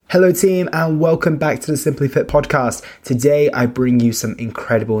Hello team and welcome back to the Simply Fit podcast. Today I bring you some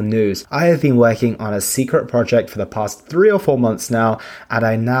incredible news. I have been working on a secret project for the past 3 or 4 months now, and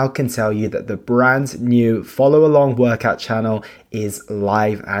I now can tell you that the brand new follow along workout channel is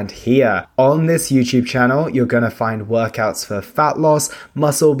live and here. On this YouTube channel, you're going to find workouts for fat loss,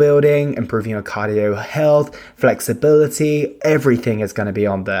 muscle building, improving your cardio health, flexibility, everything is going to be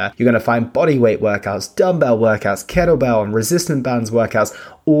on there. You're going to find body weight workouts, dumbbell workouts, kettlebell and resistant bands workouts,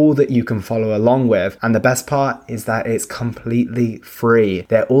 all that you can follow along with. And the best part is that it's completely free.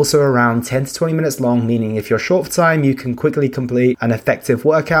 They're also around 10 to 20 minutes long, meaning if you're short for time, you can quickly complete an effective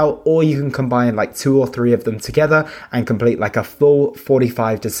workout, or you can combine like 2 or 3 of them together and complete like a full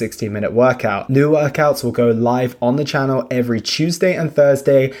 45 to 60 minute workout. New workouts will go live on the channel every Tuesday and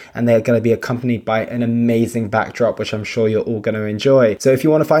Thursday, and they're going to be accompanied by an amazing backdrop, which I'm sure you're all going to enjoy. So if you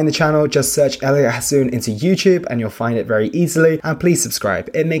want to find the channel, just search Elliot Hassoun into YouTube and you'll find it very easily. And please subscribe.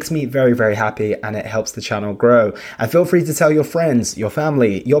 It makes me very, very happy and it helps the channel grow. And feel free to tell your friends, your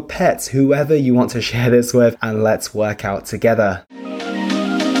family, your pets, whoever you want to share this with, and let's work out together.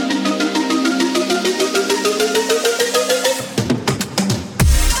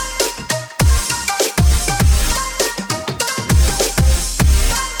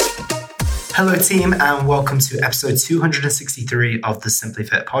 Hello team and welcome to episode 263 of the Simply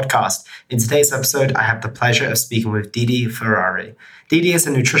Fit podcast. In today's episode, I have the pleasure of speaking with Didi Ferrari. Didi is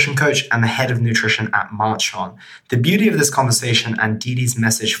a nutrition coach and the head of nutrition at March On. The beauty of this conversation and Didi's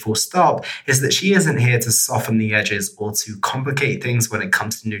message full stop is that she isn't here to soften the edges or to complicate things when it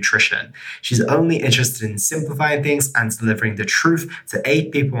comes to nutrition. She's only interested in simplifying things and delivering the truth to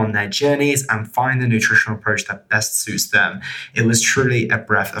aid people on their journeys and find the nutritional approach that best suits them. It was truly a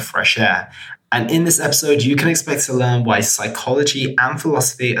breath of fresh air. And in this episode, you can expect to learn why psychology and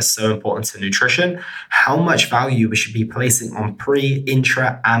philosophy are so important to nutrition, how much value we should be placing on pre,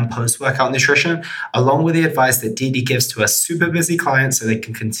 intra, and post-workout nutrition, along with the advice that Didi gives to her super busy clients so they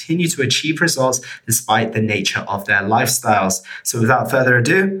can continue to achieve results despite the nature of their lifestyles. So without further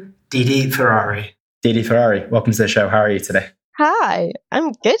ado, Didi Ferrari. Didi Ferrari, welcome to the show. How are you today? Hi,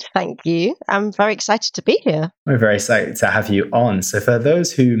 I'm good, thank you. I'm very excited to be here. We're very excited to have you on. So for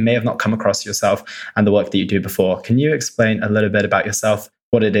those who may have not come across yourself and the work that you do before, can you explain a little bit about yourself,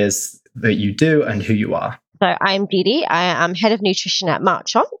 what it is that you do and who you are? So I'm Didi. I am head of nutrition at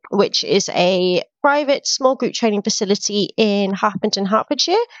March On, which is a private small group training facility in Harpenden,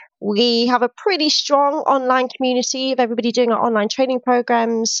 Hertfordshire. We have a pretty strong online community of everybody doing our online training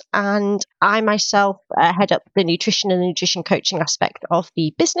programs. And I myself head up the nutrition and the nutrition coaching aspect of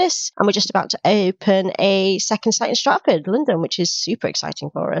the business. And we're just about to open a second site in Stratford, London, which is super exciting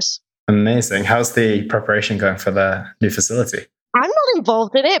for us. Amazing. How's the preparation going for the new facility? I'm not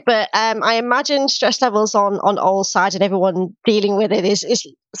involved in it, but I imagine stress levels on all sides and everyone dealing with it is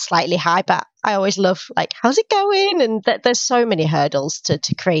slightly high. But I always love, how's it going? And there's so many hurdles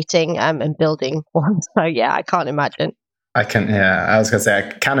to creating and building one. So yeah, I can't imagine. I was going to say,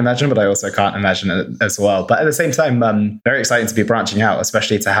 I can imagine, but I also can't imagine it as well. But at the same time, very exciting to be branching out,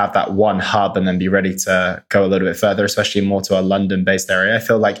 especially to have that one hub and then be ready to go a little bit further, especially more to a London-based area. I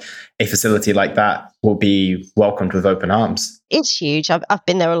feel like a facility like that will be welcomed with open arms. It's huge. I've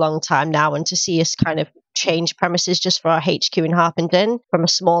been there a long time now, and to see us kind of change premises just for our HQ in Harpenden from a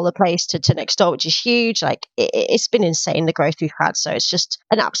smaller place to next door, which is huge. It's been insane, the growth we've had. So it's just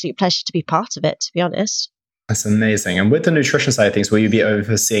an absolute pleasure to be part of it, to be honest. That's amazing. And with the nutrition side of things, will you be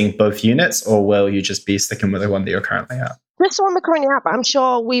overseeing both units or will you just be sticking with the one that you're currently at? This one we're currently at, but I'm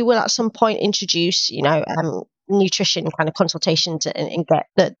sure we will at some point introduce, nutrition kind of consultations and get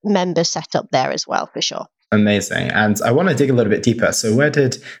the members set up there as well, for sure. Amazing. And I want to dig a little bit deeper. So where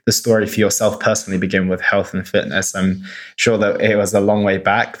did the story for yourself personally begin with health and fitness? I'm sure that it was a long way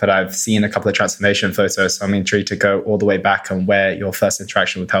back, but I've seen a couple of transformation photos. So I'm intrigued to go all the way back on where your first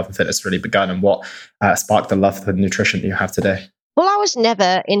interaction with health and fitness really began and what sparked the love for nutrition that you have today. Well, I was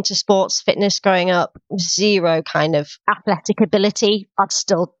never into sports fitness growing up, zero kind of athletic ability. I'd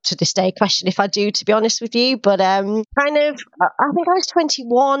still to this day question if I do, to be honest with you. But I think I was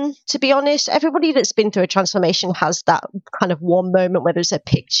 21, to be honest. Everybody that's been through a transformation has that kind of one moment, whether it's a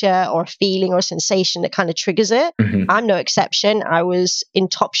picture or a feeling or a sensation that kind of triggers it. Mm-hmm. I'm no exception. I was in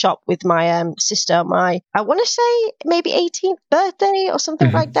Topshop with my sister, I want to say maybe 18th birthday or something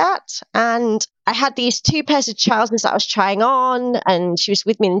like that. And I had these two pairs of trousers that I was trying on, and she was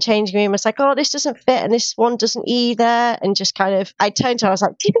with me in the changing room. I was like, oh, this doesn't fit, and this one doesn't either. And just kind of, I turned to her, I was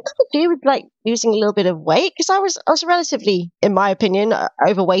like, do you think I could do with like losing a little bit of weight? Because I was relatively, in my opinion,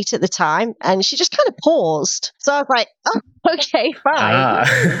 overweight at the time. And she just kind of paused. So I was like, oh, okay, fine.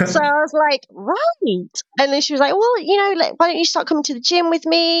 So I was like, right. And then she was like, well, like, why don't you start coming to the gym with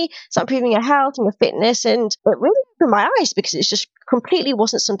me, start improving your health and your fitness? And it really opened my eyes, because it's just completely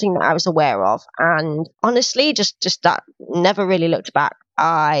wasn't something that I was aware of. And honestly, just that, never really looked back.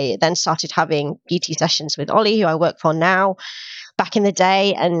 I then started having PT sessions with Ollie, who I work for now, back in the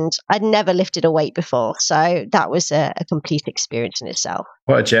day, and I'd never lifted a weight before. So that was a complete experience in itself.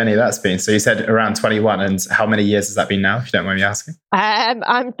 What a journey that's been. So you said around 21, and how many years has that been now, if you don't mind me asking?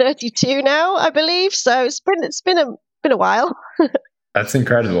 I'm 32 now, I believe. So it's been a while. That's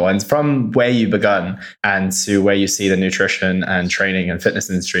incredible. And from where you begun and to where you see the nutrition and training and fitness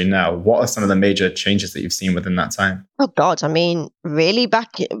industry now, what are some of the major changes that you've seen within that time? Oh God, I mean, really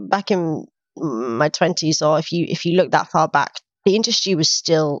back in my 20s, or if you look that far back, the industry was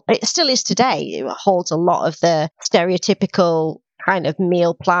it still is today. It holds a lot of the stereotypical kind of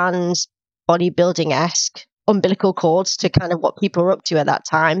meal plans, bodybuilding-esque umbilical cords to kind of what people were up to at that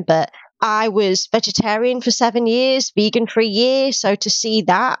time. But I was vegetarian for 7 years, vegan for a year. So to see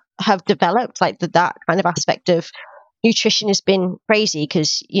that have developed, like that kind of aspect of nutrition, has been crazy,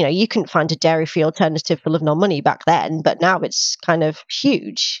 because, you couldn't find a dairy-free alternative for love nor money back then, but now it's kind of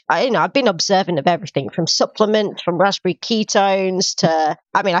huge. I've been observant of everything from supplements, from raspberry ketones to,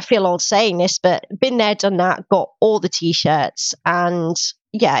 I feel old saying this, but been there, done that, got all the t-shirts. And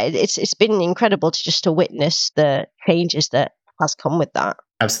yeah, it's been incredible to witness the changes that has come with that.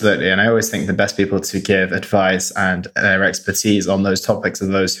 Absolutely. And I always think the best people to give advice and their expertise on those topics are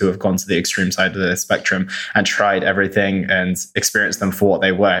those who have gone to the extreme side of the spectrum and tried everything and experienced them for what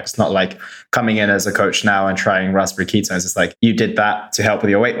they were. It's not like coming in as a coach now and trying raspberry ketones. It's like you did that to help with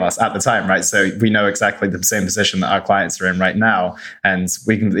your weight loss at the time, right? So we know exactly the same position that our clients are in right now. And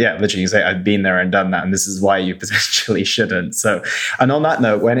we can, literally say, I've been there and done that. And this is why you potentially shouldn't. So, and on that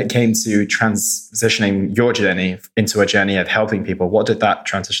note, when it came to transitioning your journey into a journey of helping people, what did that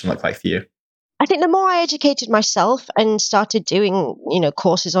transition look like for you? I think the more I educated myself and started doing,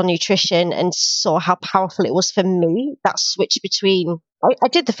 courses on nutrition and saw how powerful it was for me, that switch between, I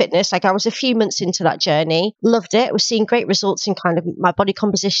did the fitness, like I was a few months into that journey, loved it, was seeing great results in kind of my body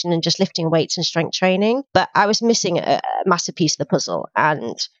composition and just lifting weights and strength training. But I was missing a massive piece of the puzzle.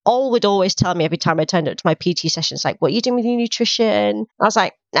 And Ol would always tell me every time I turned up to my PT sessions, like, what are you doing with your nutrition? I was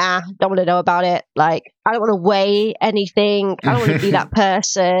like, nah, don't want to know about it. Like, I don't want to weigh anything. I don't want to be that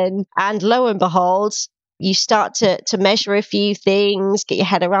person. And lo and behold, you start to measure a few things, get your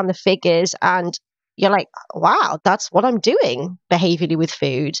head around the figures, and you're like, wow, that's what I'm doing behaviorally with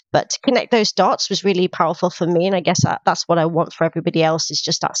food. But to connect those dots was really powerful for me. And I guess that's what I want for everybody else, is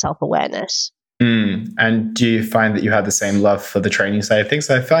just that self-awareness. And do you find that you have the same love for the training side of things?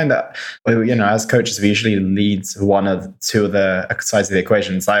 So I find that, as coaches, we usually lead one of two of the sides of the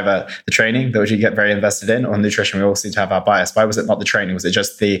equation. It's either the training that we get very invested in, or nutrition. We all seem to have our bias. Why was it not the training? Was it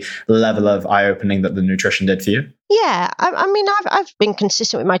just the level of eye-opening that the nutrition did for you? Yeah, I've been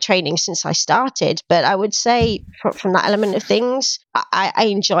consistent with my training since I started, but I would say from that element of things, I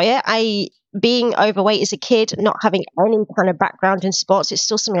enjoy it. Being overweight as a kid, not having any kind of background in sports, it's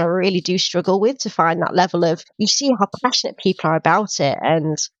still something I really do struggle with, to find that level of, you see how passionate people are about it.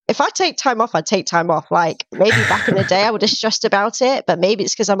 And if I take time off, I'd take time off. Like, maybe back in the day I would have stressed about it, but maybe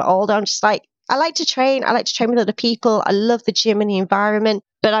it's because I'm older. I'm just like, I like to train. I like to train with other people. I love the gym and the environment,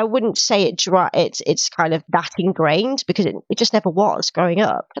 but I wouldn't say it's kind of that ingrained, because it just never was growing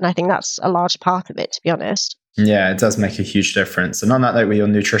up. And I think that's a large part of it, to be honest. Yeah, it does make a huge difference. And on that note, with your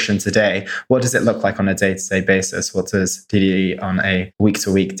nutrition today, what does it look like on a day-to-day basis? What does Didi eat on a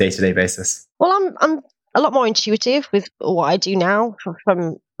week-to-week, day-to-day basis? Well, I'm a lot more intuitive with what I do now,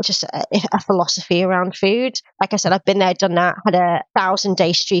 from just a philosophy around food. Like I said, I've been there, done that, had a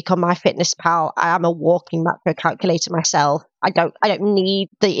 1,000-day streak on my fitness pal. I am a walking macro calculator myself. I don't need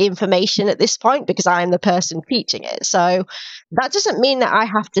the information at this point, because I am the person teaching it. So that doesn't mean that I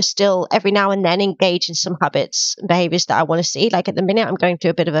have to still every now and then engage in some habits and behaviors that I want to see. Like at the minute, I'm going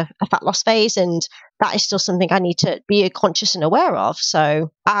through a bit of a fat loss phase, and that is still something I need to be conscious and aware of.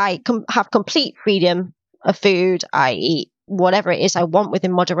 So I have complete freedom of food. I eat whatever it is I want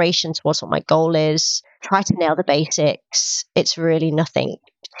within moderation towards what my goal is. Try to nail the basics. It's really nothing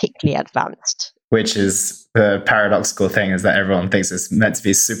particularly advanced. which is the paradoxical thing, is that everyone thinks it's meant to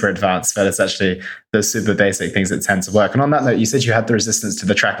be super advanced, but it's actually the super basic things that tend to work. And on that note, you said you had the resistance to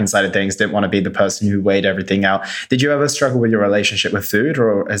the tracking side of things, didn't want to be the person who weighed everything out. Did you ever struggle with your relationship with food,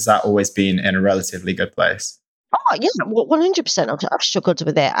 or has that always been in a relatively good place? Oh yeah, 100%. I've struggled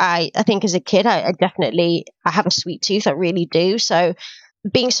with it. I think as a kid, I definitely I have a sweet tooth. I really do. So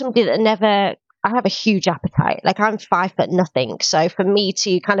being somebody that never, I have a huge appetite. Like I'm 5'0". So for me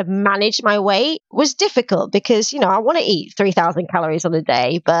to kind of manage my weight was difficult because, I want to eat 3,000 calories on a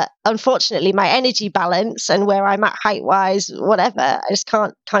day, but unfortunately my energy balance and where I'm at height wise, whatever, I just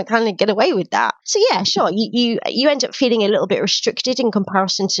can't kind of get away with that. So yeah, sure. You end up feeling a little bit restricted in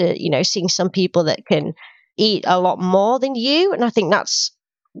comparison to, seeing some people that can eat a lot more than you. And I think that's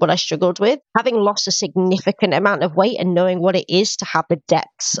what I struggled with. Having lost a significant amount of weight and knowing what it is to have the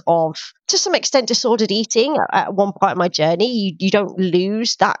depths of, to some extent, disordered eating at one part of my journey, you don't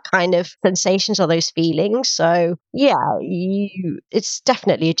lose that kind of sensations or those feelings. So yeah, it's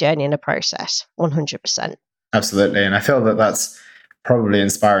definitely a journey and a process, 100%. Absolutely. And I feel that that's probably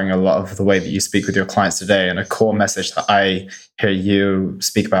inspiring a lot of the way that you speak with your clients today. And a core message that I hear you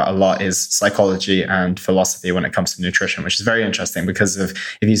speak about a lot is psychology and philosophy when it comes to nutrition, which is very interesting because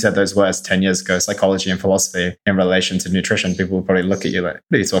if you said those words 10 years ago, psychology and philosophy in relation to nutrition, people would probably look at you like,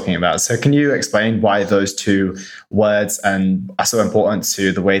 what are you talking about? So can you explain why those two words are so important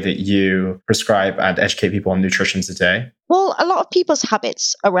to the way that you prescribe and educate people on nutrition today? Well, a lot of people's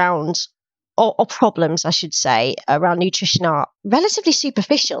habits around or problems, I should say, around nutrition are relatively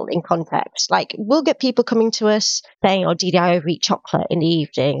superficial in context. Like we'll get people coming to us saying, "Oh, Didi, I overeat chocolate in the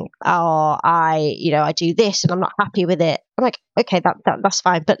evening," or I do this and I'm not happy with it. I'm like, okay, that's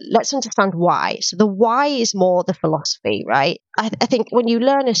fine, but let's understand why. So the why is more the philosophy, right? I think when you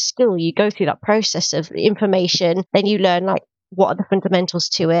learn a skill, you go through that process of information, then you learn like what are the fundamentals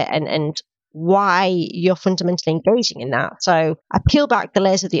to it and why you're fundamentally engaging in that. So I peel back the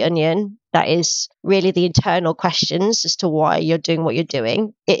layers of the onion. That is really the internal questions as to why you're doing what you're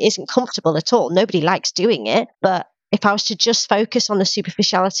doing. It isn't comfortable at all. Nobody likes doing it. But if I was to just focus on the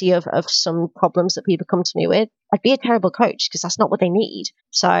superficiality of some problems that people come to me with, I'd be a terrible coach because that's not what they need.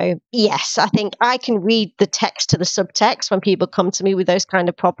 So yes, I think I can read the text to the subtext when people come to me with those kind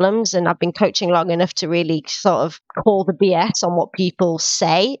of problems. And I've been coaching long enough to really sort of call the BS on what people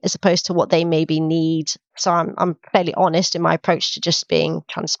say as opposed to what they maybe need. So I'm fairly honest in my approach to just being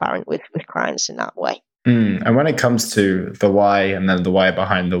transparent with clients in that way. And when it comes to the why and then the why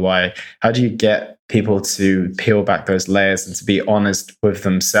behind the why, how do you get people to peel back those layers and to be honest with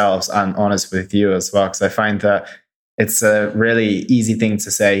themselves and honest with you as well? Because I find that it's a really easy thing to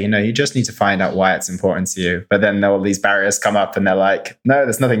say, you just need to find out why it's important to you. But then all these barriers come up and they're like, no,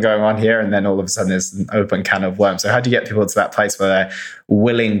 there's nothing going on here. And then all of a sudden it's an open can of worms. So how do you get people to that place where they're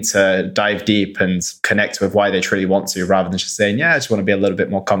willing to dive deep and connect with why they truly want to, rather than just saying, yeah, I just want to be a little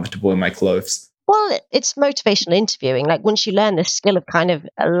bit more comfortable in my clothes? Well, it's motivational interviewing. Like once you learn the skill of kind of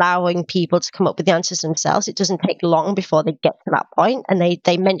allowing people to come up with the answers themselves, it doesn't take long before they get to that point and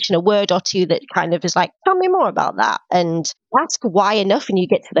they mention a word or two that kind of is like, tell me more about that. And ask why enough and you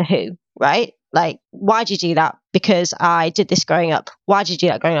get to the who, right? Like, why did you do that? Because I did this growing up. Why did you do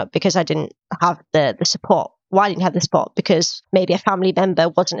that growing up? Because I didn't have the support. Why I didn't have the support? Because maybe a family member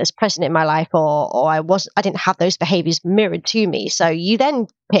wasn't as present in my life or I didn't have those behaviors mirrored to me. So you then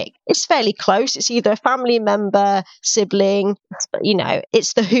pick. It's fairly close. It's either a family member, sibling,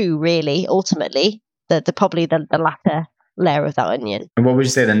 it's the who really, ultimately, the probably the latter layer of that onion. And what would you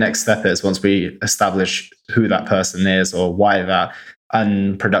say the next step is once we establish who that person is or why that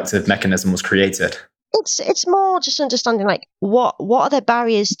unproductive mechanism was created? It's more just understanding like what are the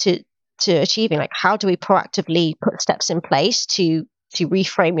barriers to achieving, like how do we proactively put steps in place to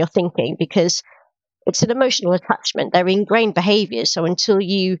reframe your thinking, because it's an emotional attachment. They're ingrained behaviors. So until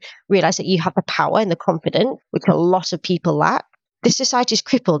you realize that you have the power and the confidence, which a lot of people lack, this society is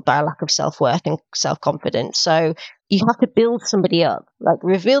crippled by a lack of self-worth and self-confidence. So you have to build somebody up, like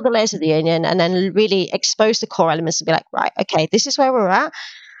reveal the layers of the onion and then really expose the core elements and be like, right, okay, this is where we're at.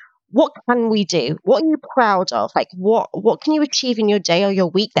 What can we do? What are you proud of? Like, what can you achieve in your day or your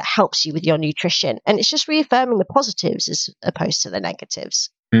week that helps you with your nutrition? And it's just reaffirming the positives as opposed to the negatives.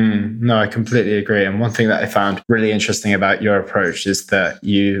 No, I completely agree. And one thing that I found really interesting about your approach is that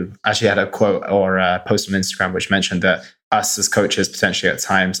you actually had a quote or a post on Instagram which mentioned that us as coaches potentially at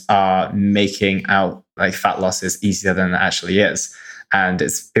times are making out like fat loss is easier than it actually is. And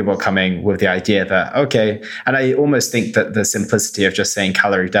it's people coming with the idea that, okay, and I almost think that the simplicity of just saying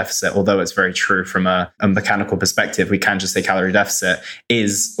calorie deficit, although it's very true from a mechanical perspective, we can just say calorie deficit,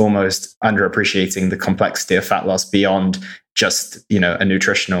 is almost underappreciating the complexity of fat loss beyond just, a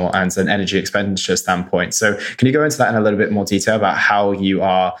nutritional and an energy expenditure standpoint. So can you go into that in a little bit more detail about how you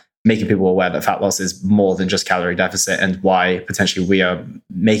are making people aware that fat loss is more than just calorie deficit, and why potentially we are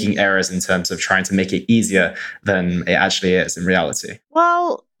making errors in terms of trying to make it easier than it actually is in reality?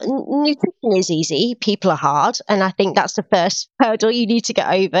 Well, nutrition is easy. People are hard. And I think that's the first hurdle you need to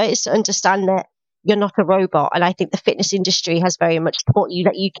get over, is to understand that you're not a robot. And I think the fitness industry has very much taught you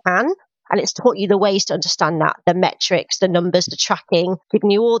that you can. And it's taught you the ways to understand that, the metrics, the numbers, the tracking,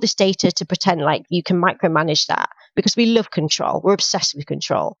 giving you all this data to pretend like you can micromanage that, because we love control. We're obsessed with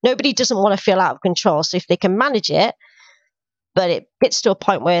control. Nobody doesn't want to feel out of control. So if they can manage it, but it gets to a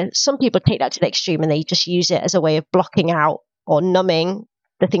point where some people take that to the extreme and they just use it as a way of blocking out or numbing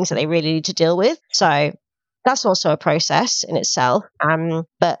the things that they really need to deal with. So that's also a process in itself.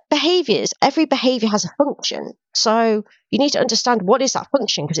 But behaviors, every behavior has a function. So you need to understand, what is that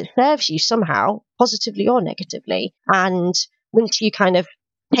function, because it serves you somehow, positively or negatively. And once you kind of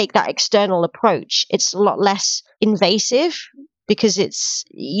take that external approach, it's a lot less invasive, because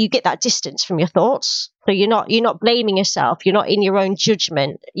you get that distance from your thoughts. So you're not blaming yourself. You're not in your own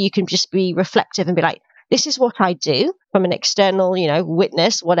judgment. You can just be reflective and be like, this is what I do from an external,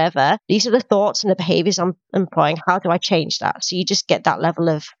 witness, whatever. These are the thoughts and the behaviors I'm employing. How do I change that? So you just get that level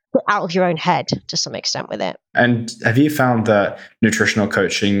of out of your own head to some extent with it. And have you found that nutritional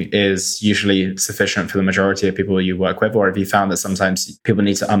coaching is usually sufficient for the majority of people you work with? Or have you found that sometimes people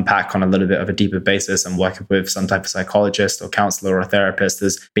need to unpack on a little bit of a deeper basis, and working with some type of psychologist or counselor or therapist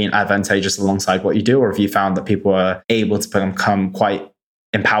has been advantageous alongside what you do? Or have you found that people are able to become quite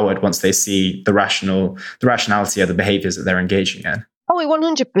empowered once they see the rationality of the behaviors that they're engaging in? Oh,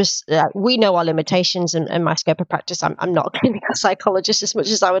 100%. We know our limitations and my scope of practice. I'm not a clinical psychologist as much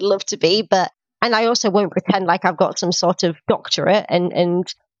as I would love to be, and I also won't pretend like I've got some sort of doctorate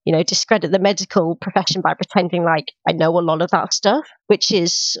and discredit the medical profession by pretending like I know a lot of that stuff, which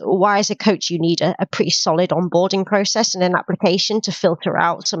is why as a coach you need a pretty solid onboarding process and an application to filter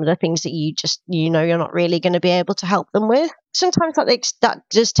out some of the things that you just, you're not really going to be able to help them with. Sometimes that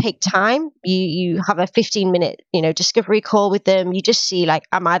does take time. You have a 15-minute, discovery call with them. You just see like,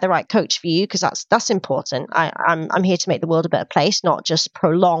 am I the right coach for you? Because that's important. I'm here to make the world a better place, not just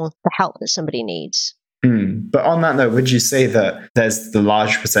prolong the help that somebody needs. But on that note, would you say that there's the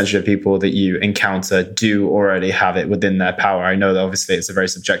large percentage of people that you encounter do already have it within their power? I know that obviously it's a very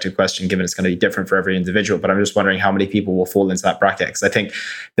subjective question, given it's going to be different for every individual, but I'm just wondering how many people will fall into that bracket. Because I think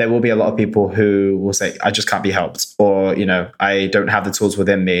there will be a lot of people who will say, I just can't be helped, or, I don't have the tools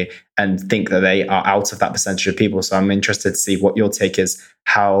within me, and think that they are out of that percentage of people. So I'm interested to see what your take is,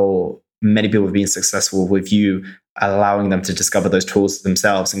 how many people have been successful with you allowing them to discover those tools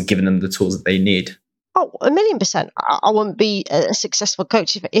themselves and giving them the tools that they need. Oh, 1,000,000%. I wouldn't be a successful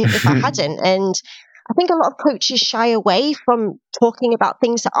coach if I hadn't. And I think a lot of coaches shy away from talking about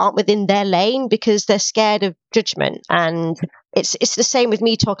things that aren't within their lane because they're scared of judgment. And it's the same with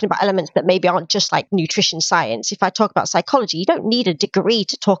me talking about elements that maybe aren't just like nutrition science. If I talk about psychology, you don't need a degree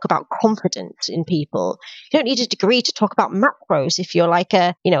to talk about confidence in people. You don't need a degree to talk about macros if you're like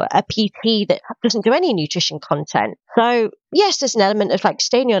a PT that doesn't do any nutrition content. So yes, there's an element of like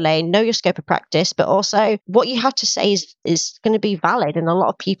stay in your lane, know your scope of practice, but also what you have to say is going to be valid. And a lot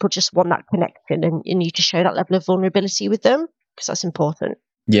of people just want that connection, and you need to show that level of vulnerability with them, because that's important.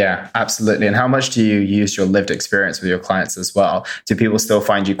 Yeah, absolutely. And how much do you use your lived experience with your clients as well? Do people still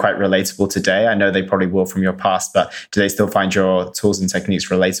find you quite relatable today? I know they probably will from your past, but do they still find your tools and techniques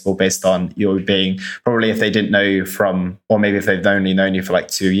relatable based on your being, probably if they didn't know you from, or maybe if they've only known you for like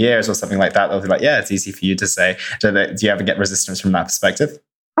 2 years or something like that, they'll be like, yeah, it's easy for you to say. Do you ever get resistance from that perspective?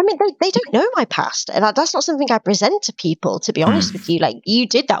 I mean, they don't know my past, and that's not something I present to people, to be honest with you. Like, you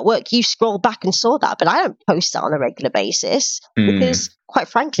did that work, you scrolled back and saw that, but I don't post that on a regular basis because, quite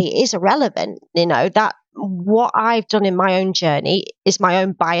frankly, it is irrelevant. That what I've done in my own journey is my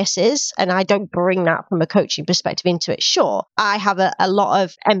own biases, and I don't bring that from a coaching perspective into it. Sure, I have a lot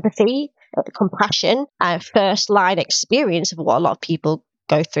of empathy, compassion, and first line experience of what a lot of people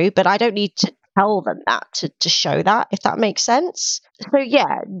go through, but I don't need to tell them that to show that, if that makes sense. So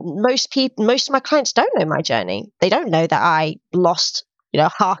yeah, most of my clients don't know my journey. They don't know that I lost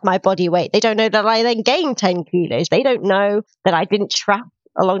half my body weight. They don't know that I then gained 10 kilos. They don't know that I didn't track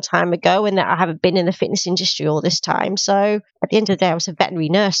a long time ago and that I haven't been in the fitness industry all this time. So at the end of the day, I was a veterinary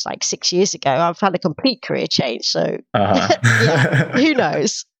nurse like 6 years ago. I've had a complete career change. So yeah, who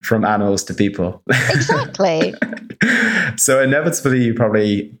knows? From animals to people. Exactly. So inevitably you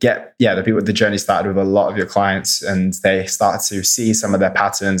probably get, the journey started with a lot of your clients, and they start to see some of their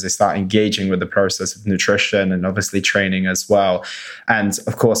patterns. They start engaging with the process of nutrition and obviously training as well. And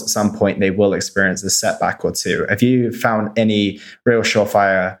of course, at some point they will experience a setback or two. Have you found any real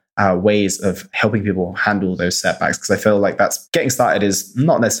surefire ways of helping people handle those setbacks? Because I feel like that's getting started is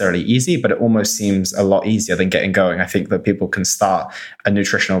not necessarily easy, but it almost seems a lot easier than getting going. I think that people can start a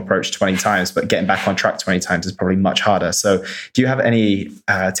nutritional approach 20 times, but getting back on track 20 times is probably much harder. So do you have any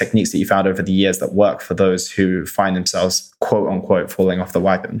techniques that you found over the years that work for those who find themselves, quote unquote, falling off the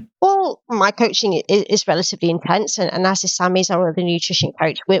wagon? Well, my coaching is relatively intense, and as is Sammy's, our other nutrition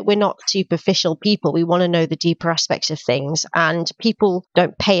coach, we're not superficial people. We want to know the deeper aspects of things, and people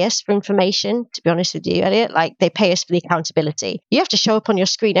don't pay us for information, to be honest with you, Elliot. Like, they pay us for the accountability. You have to show up on your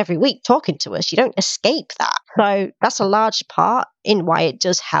screen every week talking to us. You don't escape that. So that's a large part in why it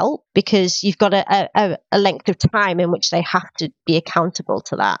does help, because you've got a length of time in which they have to be accountable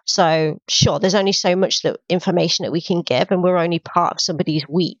to that. So sure, there's only so much information that we can give, and we're only part of somebody's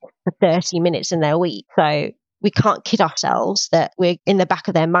week for 30 minutes in their week. So we can't kid ourselves that we're in the back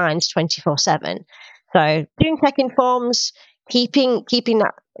of their minds 24/7. So doing check-in forms, keeping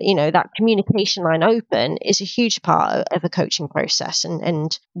that, that communication line open is a huge part of a coaching process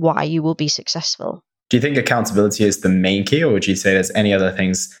and why you will be successful. Do you think accountability is the main key, or would you say there's any other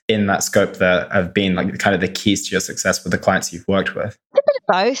things in that scope that have been like kind of the keys to your success with the clients you've worked with? A bit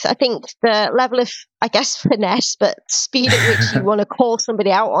of both. I think the level of, finesse, but speed at which you want to call somebody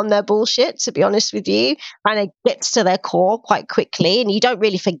out on their bullshit, to be honest with you, and it gets to their core quite quickly, and you don't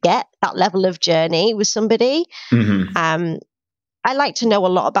really forget that level of journey with somebody. Mm-hmm. I like to know a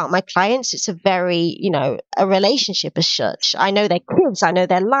lot about my clients. It's a very, a relationship as such. I know their kids, I know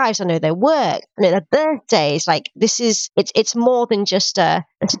their lives, I know their work, I know their birthdays. Like, it's more than just a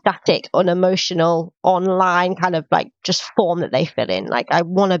static, unemotional, online kind of like just form that they fill in. Like, I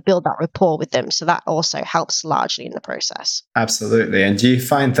want to build that rapport with them. So that also helps largely in the process. Absolutely. And do you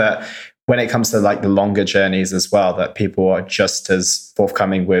find that when it comes to like the longer journeys as well, that people are just as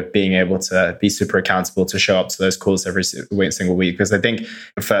forthcoming with being able to be super accountable to show up to those calls every single week? Because I think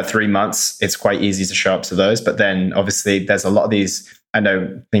for 3 months, it's quite easy to show up to those. But then obviously there's a lot of these, I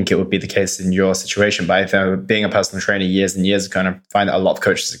don't think it would be the case in your situation, but I think being a personal trainer years and years ago, and I find that a lot of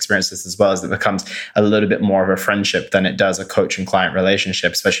coaches experience this as well, is it becomes a little bit more of a friendship than it does a coach and client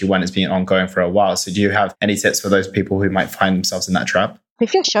relationship, especially when it's been ongoing for a while. So do you have any tips for those people who might find themselves in that trap?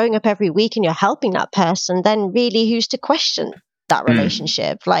 If you're showing up every week and you're helping that person, then really who's to question that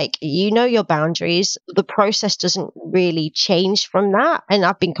relationship? Like, your boundaries. The process doesn't really change from that. And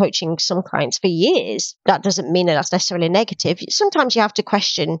I've been coaching some clients for years. That doesn't mean that that's necessarily negative. Sometimes you have to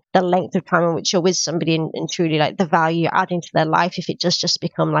question the length of time in which you're with somebody and truly like the value you're adding to their life. If it does just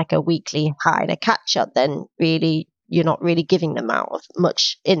become like a weekly hi and a catch up, then really you're not really giving them out of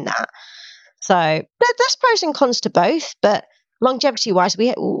much in that. So there's pros and cons to both, but longevity wise,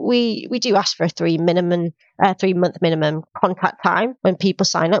 we do ask for a 3-month minimum contact time when people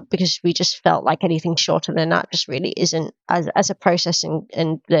sign up, because we just felt like anything shorter than that just really isn't as a process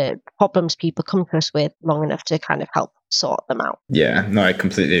and the problems people come to us with long enough to kind of help sort them out. Yeah, no, I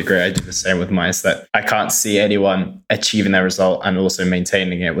completely agree. I do the same with mine. Is that I can't see anyone achieving their result and also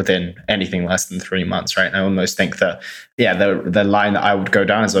maintaining it within anything less than 3 months, right? I almost think that, the line that I would go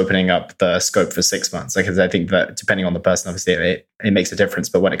down is opening up the scope for 6 months, because I think that depending on the person, obviously it makes a difference.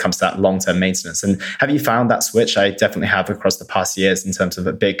 But when it comes to that long-term maintenance, and have you found that switch? I definitely have across the past years in terms of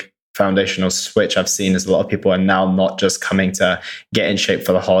a big foundational switch I've seen is a lot of people are now not just coming to get in shape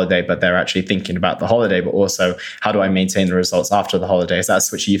for the holiday, but they're actually thinking about the holiday, but also how do I maintain the results after the holiday? Is that a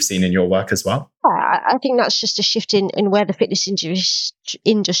switch you've seen in your work as well? I think that's just a shift in where the fitness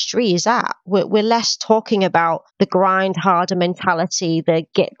industry is at. We're less talking about the grind harder mentality, the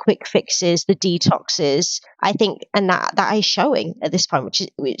get quick fixes, the detoxes. I think, and that is showing at this point,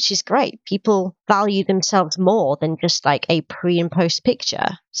 which is great. People value themselves more than just like a pre and post picture.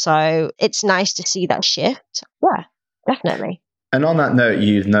 So it's nice to see that shift. Yeah, definitely. And on that note,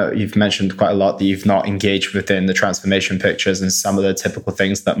 you've mentioned quite a lot that you've not engaged within the transformation pictures and some of the typical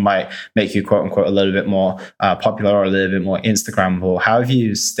things that might make you, quote unquote, a little bit more popular or a little bit more Instagrammable. How have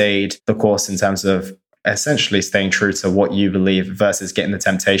you stayed the course in terms of essentially staying true to what you believe versus getting the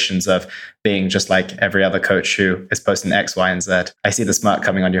temptations of being just like every other coach who is posting X, Y, and Z? I see the smirk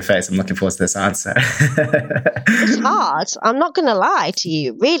coming on your face. I'm looking forward to this answer. It's hard. I'm not going to lie to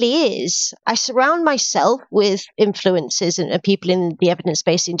you. It really is. I surround myself with influencers and people in the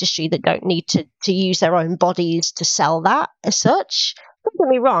evidence-based industry that don't need to use their own bodies to sell that as such. Don't get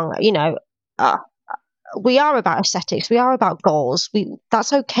me wrong, we are about aesthetics. We are about goals.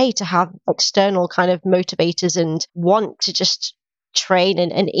 That's okay to have external kind of motivators and want to just train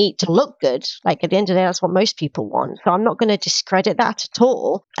and eat to look good. Like at the end of the day, that's what most people want. So I'm not going to discredit that at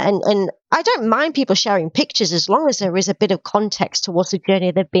all. And I don't mind people sharing pictures as long as there is a bit of context towards the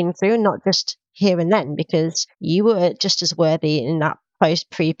journey they've been through and not just here and then, because you were just as worthy in that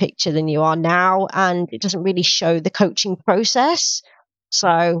pre-picture than you are now. And it doesn't really show the coaching process.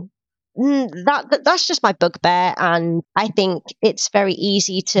 So that's just my bugbear, and I think it's very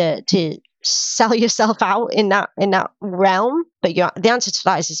easy to sell yourself out in that realm. But the answer to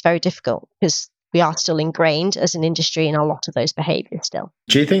that is very difficult because we are still ingrained as an industry in a lot of those behaviors still.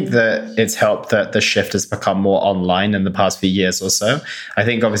 Do you think that it's helped that the shift has become more online in the past few years or so? I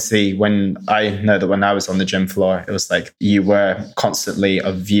think obviously when I was on the gym floor, it was like you were constantly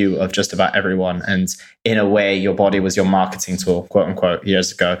a view of just about everyone. And in a way, your body was your marketing tool, quote unquote,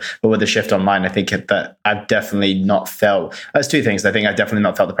 years ago. But with the shift online, I think that I've definitely not felt, there's two things. I think I've definitely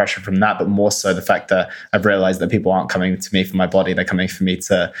not felt the pressure from that, but more so the fact that I've realized that people aren't coming to me for my body. They're coming for me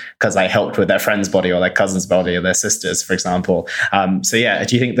because I helped with their friend's body or their cousin's body or their sister's, for example. So yeah,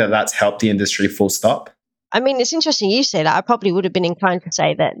 do you think that that's helped the industry full stop? I mean, it's interesting you say that. I probably would have been inclined to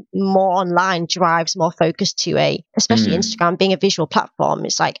say that more online drives more focus to especially Instagram being a visual platform.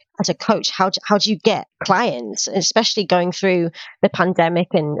 It's like, as a coach, how do you get clients, especially going through the pandemic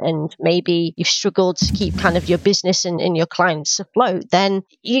and maybe you've struggled to keep kind of your business and your clients afloat, then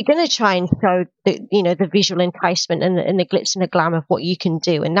you're going to try and show the visual enticement and the glitz and the glam of what you can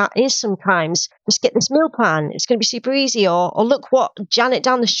do. And that is sometimes just get this meal plan. It's going to be super easy. Or look what Janet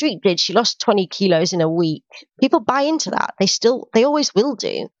down the street did. She lost 20 kilos in a week. People buy into that. They always will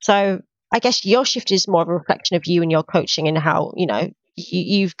do. So I guess your shift is more of a reflection of you and your coaching and how,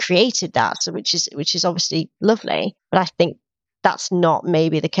 you've created that, so which is obviously lovely. But I think that's not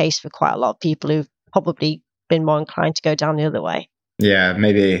maybe the case for quite a lot of people who've probably been more inclined to go down the other way. Yeah,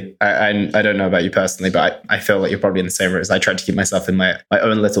 maybe. I don't know about you personally, but I feel like you're probably in the same route as I try to keep myself in my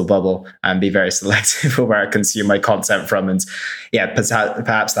own little bubble and be very selective for where I consume my content from. And yeah,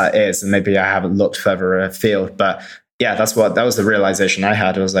 perhaps that is, and maybe I haven't looked further afield, but yeah, that was the realization I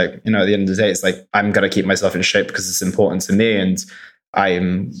had. It was like, at the end of the day, it's like, I'm going to keep myself in shape because it's important to me and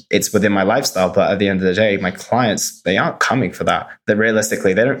it's within my lifestyle. But at the end of the day, my clients, they aren't coming for that. They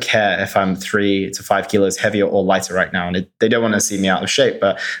realistically, they don't care if I'm 3 to 5 kilos heavier or lighter right now. And they don't want to see me out of shape,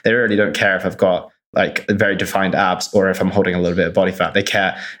 but they really don't care if I've got like very defined abs or if I'm holding a little bit of body fat. They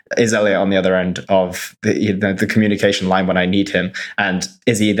care, is Elliot on the other end of the communication line when I need him? And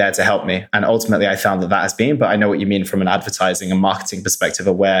is he there to help me? And ultimately I found that has been, but I know what you mean from an advertising and marketing perspective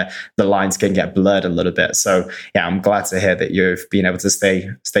of where the lines can get blurred a little bit. So yeah, I'm glad to hear that you've been able to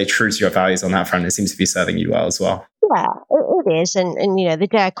stay true to your values on that front. It seems to be serving you well as well. Yeah, it is. And the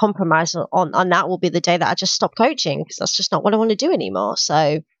day I compromise on that will be the day that I just stop coaching, because that's just not what I want to do anymore.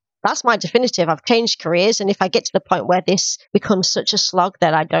 So that's my definitive. I've changed careers. And if I get to the point where this becomes such a slog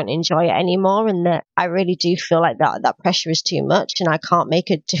that I don't enjoy it anymore and that I really do feel like that pressure is too much and I can't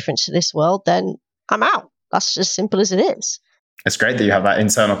make a difference to this world, then I'm out. That's just simple as it is. It's great that you have that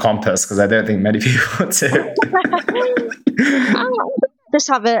internal compass, because I don't think many people do. Just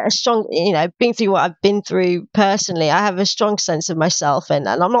have a strong, being through what I've been through personally, I have a strong sense of myself and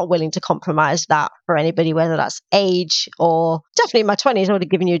I'm not willing to compromise that for anybody, whether that's age or definitely in my 20s, I would have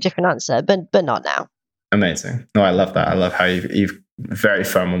given you a different answer, but not now. Amazing. No, I love that. I love how you've very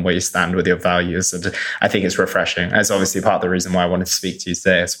firm on where you stand with your values. And I think it's refreshing. And it's obviously part of the reason why I wanted to speak to you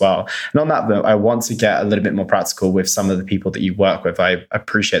today as well. And on that note, I want to get a little bit more practical with some of the people that you work with. I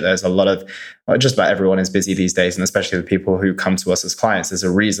appreciate there's a lot of, just about everyone is busy these days, and especially the people who come to us as clients, there's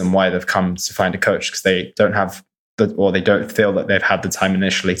a reason why they've come to find a coach, because they don't have or they don't feel that they've had the time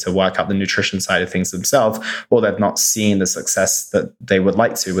initially to work out the nutrition side of things themselves, or they've not seen the success that they would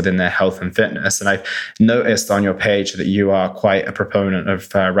like to within their health and fitness. And I've noticed on your page that you are quite a proponent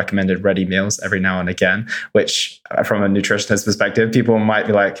of recommended ready meals every now and again, which from a nutritionist perspective, people might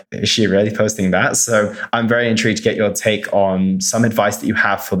be like, is she really posting that? So I'm very intrigued to get your take on some advice that you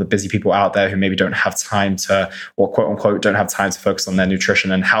have for the busy people out there who maybe don't have time to, or quote unquote, don't have time to focus on their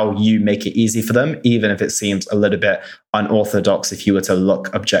nutrition, and how you make it easy for them, even if it seems a little bit unorthodox if you were to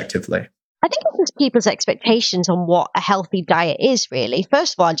look objectively. I think it's manages people's expectations on what a healthy diet is, really.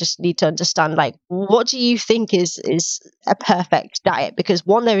 First of all, I just need to understand, like, what do you think is a perfect diet? Because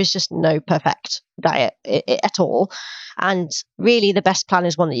one, there is just no perfect diet at all. And really the best plan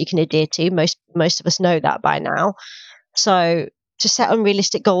is one that you can adhere to. Most of us know that by now. So to set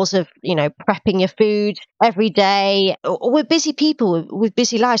unrealistic goals of, prepping your food every day. We're busy people with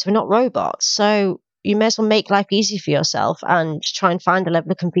busy lives. We're not robots. So you may as well make life easy for yourself and try and find a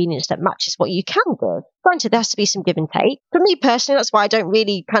level of convenience that matches what you can do. Granted, there has to be some give and take. For me personally, that's why I don't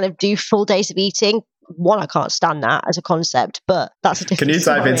really kind of do full days of eating. One, I can't stand that as a concept, but that's a different Can you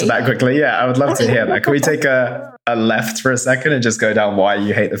dive into that quickly? Yeah, I would love to hear that. Can we take a left for a second and just go down why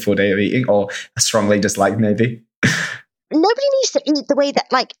you hate the full day of eating, or strongly dislike maybe? Nobody needs to eat the way that,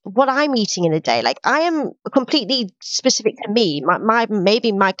 like, what I'm eating in a day. Like, I am completely specific to me.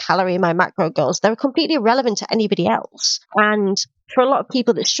 Maybe my calorie, my macro goals, they're completely irrelevant to anybody else. And for a lot of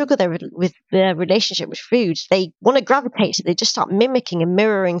people that struggle with their relationship with food, they want to gravitate to it. They just start mimicking and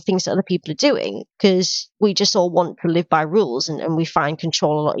mirroring things that other people are doing because we just all want to live by rules and we find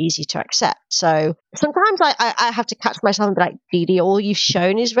control a lot easier to accept. So sometimes I have to catch myself and be like, Didi, all you've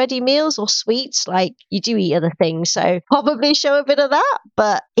shown is ready meals or sweets. Like, you do eat other things. So probably show a bit of that.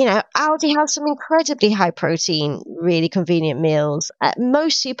 But, Aldi has some incredibly high protein, really convenient meals. At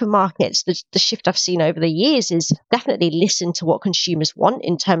most supermarkets, the shift I've seen over the years is definitely listen to what consumers want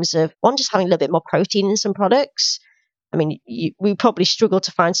in terms of, one, just having a little bit more protein in some products. I mean, we probably struggle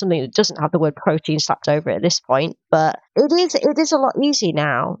to find something that doesn't have the word protein slapped over it at this point, but it is a lot easier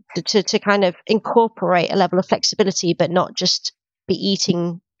now to kind of incorporate a level of flexibility, but not just be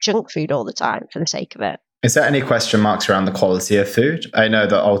eating junk food all the time for the sake of it. Is there any question marks around the quality of food? I know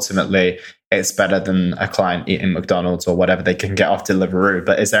that ultimately it's better than a client eating McDonald's or whatever they can get off Deliveroo,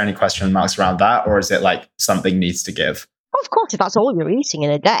 but is there any question marks around that, or is it like something needs to give? Of course, if that's all you're eating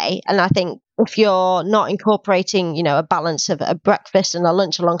in a day. And I think if you're not incorporating, a balance of a breakfast and a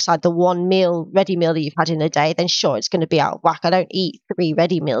lunch alongside the one ready meal that you've had in a day, then sure, it's going to be out of whack. I don't eat 3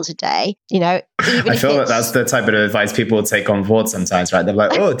 ready meals a day, I feel that that's the type of advice people will take on board sometimes, right? They're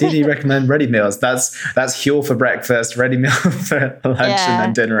like, oh, did you recommend ready meals? That's Huel for breakfast, ready meal for lunch, and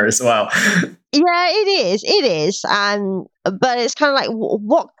then dinner as well. Yeah, it is. But it's kind of like,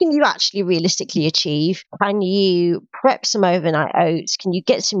 what can you actually realistically achieve? Can you prep some overnight oats? Can you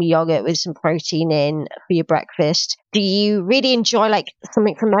get some yogurt with some protein in for your breakfast? Do you really enjoy like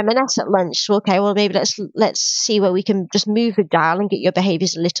something from M&S at lunch? Okay, well, maybe let's see where we can just move the dial and get your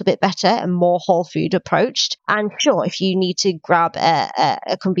behaviors a little bit better and more whole food approached. And sure, if you need to grab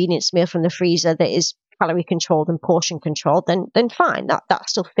a convenience meal from the freezer that is calorie controlled and portion controlled, then fine, that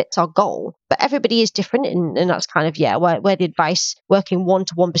still fits our goal. But everybody is different, and that's kind of where the advice working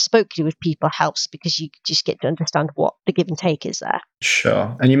one-to-one bespokely with people helps, because you just get to understand what the give and take is there.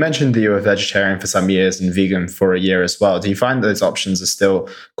 Sure. And you mentioned that you were vegetarian for some years and vegan for a year as well. Do you find those options are still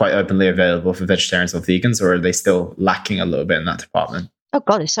quite openly available for vegetarians or vegans, or are they still lacking a little bit in that department? Oh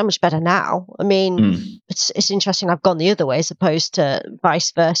God, it's so much better now. I mean, it's interesting. I've gone the other way as opposed to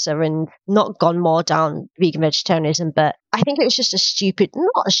vice versa, and not gone more down vegan vegetarianism. But I think it was just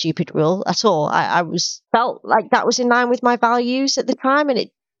not a stupid rule at all. I felt like that was in line with my values at the time, and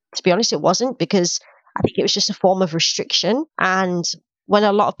to be honest, it wasn't, because I think it was just a form of restriction. And when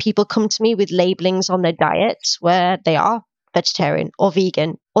a lot of people come to me with labelings on their diets where they are vegetarian or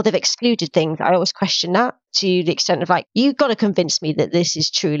vegan, or they've excluded things, I always question that, to the extent of like, you've got to convince me that this is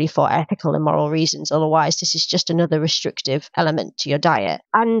truly for ethical and moral reasons. Otherwise, this is just another restrictive element to your diet.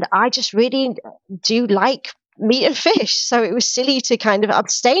 And I just really do like meat and fish. So it was silly to kind of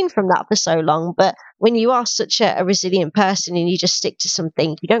abstain from that for so long. But when you are such a resilient person and you just stick to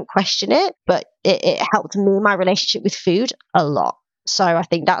something, you don't question it. But it helped me in my relationship with food a lot. So I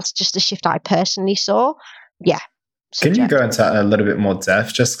think that's just a shift I personally saw. Yeah. Can you go into a little bit more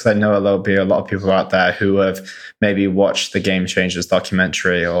depth? Just because I know there'll be a lot of people out there who have maybe watched the Game Changers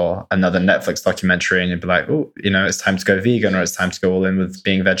documentary or another Netflix documentary, and you'd be like, oh, it's time to go vegan, or it's time to go all in with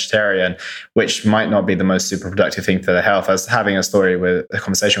being vegetarian, which might not be the most super productive thing for their health. I was having a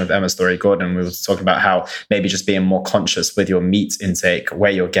conversation with Emma Story Gordon. We were talking about how maybe just being more conscious with your meat intake,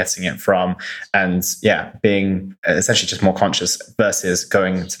 where you're getting it from, and being essentially just more conscious versus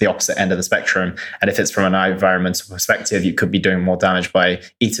going to the opposite end of the spectrum. And if it's from an environmental perspective, you could be doing more damage by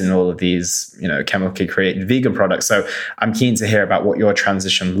eating all of these, chemically created vegan products. So I'm keen to hear about what your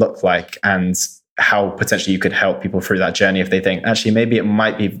transition looked like and how potentially you could help people through that journey if they think, actually, maybe it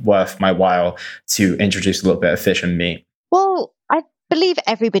might be worth my while to introduce a little bit of fish and meat. Well, believe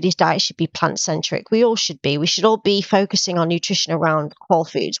everybody's diet should be plant-centric. We all should be. We should all be focusing on nutrition around whole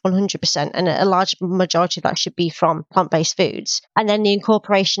foods, 100%. And a large majority of that should be from plant-based foods. And then the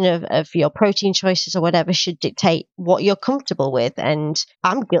incorporation of your protein choices or whatever should dictate what you're comfortable with. And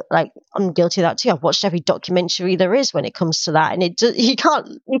I'm guilty of that too. I've watched every documentary there is when it comes to that. And you can't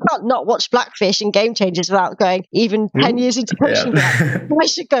not watch Blackfish and Game Changers without going, even 10 years into coaching, I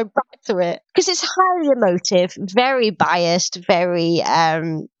should go back to it. Because it's highly emotive, very biased, very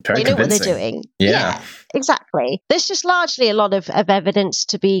they know what they're doing. Yeah, exactly. There's just largely a lot of evidence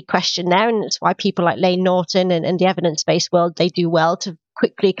to be questioned there, and that's why people like Lane Norton and the evidence-based world, they do well to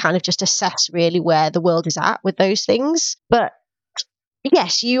quickly kind of just assess really where the world is at with those things. But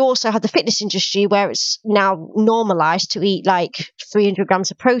yes, you also have the fitness industry where it's now normalized to eat like 300 grams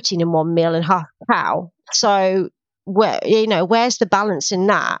of protein in one meal and half a cow. So where's the balance in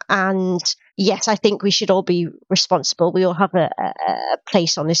that? And yes, I think we should all be responsible. We all have a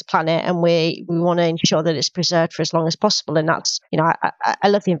place on this planet, and we want to ensure that it's preserved for as long as possible. And that's, I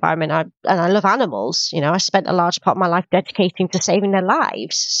love the environment, and I love animals. I spent a large part of my life dedicating to saving their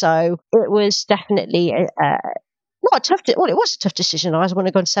lives. So it was definitely it was a tough decision. I was going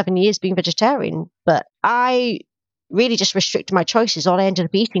to go on 7 years being vegetarian, but I really just restricted my choices. All I ended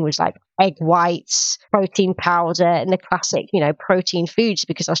up eating was like egg whites, protein powder, and the classic, protein foods,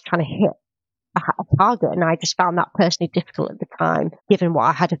 because I was trying to hit a target. And I just found that personally difficult at the time, given what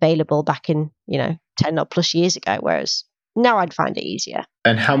I had available back in, 10 or plus years ago. Whereas now I'd find it easier.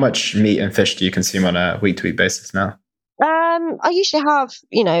 And how much meat and fish do you consume on a week-to-week basis now? I usually have,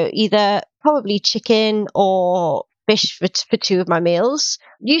 either probably chicken or fish for two of my meals.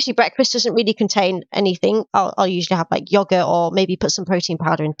 Usually breakfast doesn't really contain anything. I'll usually have like yogurt or maybe put some protein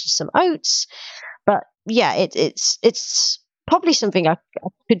powder into some oats. But yeah, it's probably something I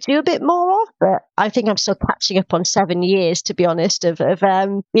could do a bit more of, but I think I'm still catching up on 7 years, to be honest,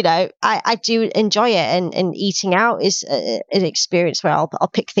 I do enjoy it, and eating out is an experience where I'll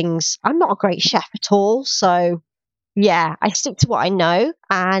pick things. I'm not a great chef at all, so yeah, I stick to what I know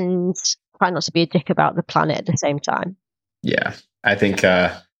and try not to be a dick about the planet at the same time. Yeah, I think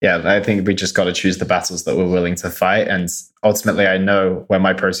we just got to choose the battles that we're willing to fight. And ultimately, I know where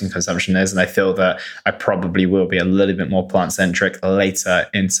my protein consumption is, and I feel that I probably will be a little bit more plant-centric later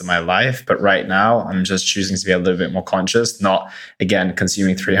into my life. But right now, I'm just choosing to be a little bit more conscious, not, again,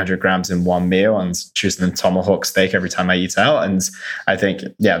 consuming 300 grams in one meal and choosing the tomahawk steak every time I eat out. And I think,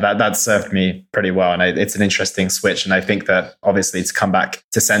 that served me pretty well. And it's an interesting switch. And I think that obviously to come back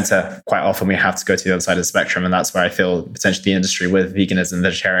to center, quite often we have to go to the other side of the spectrum. And that's where I feel potentially the industry with veganism,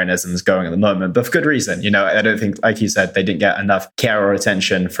 vegetarianism is going at the moment, but for good reason. I don't think, like you said, they didn't get enough care or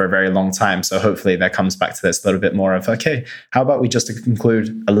attention for a very long time. So hopefully that comes back to this little bit more of, okay, how about we just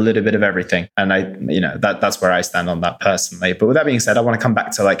include a little bit of everything? And that's where I stand on that personally. But with that being said, I want to come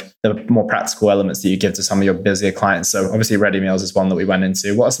back to like the more practical elements that you give to some of your busier clients. So obviously ready meals is one that we went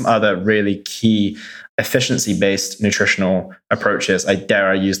into. What are some other really key efficiency-based nutritional approaches, I dare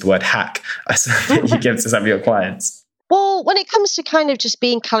I use the word hack, that you give to some of your clients? Well, when it comes to kind of just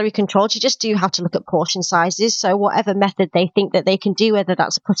being calorie controlled, you just do have to look at portion sizes. So whatever method they think that they can do, whether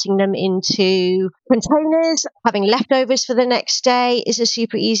that's putting them into containers, having leftovers for the next day is a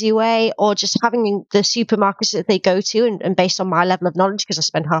super easy way, or just having the supermarkets that they go to, and based on my level of knowledge, because I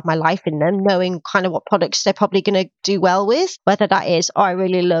spend half my life in them, knowing kind of what products they're probably going to do well with, whether that is, I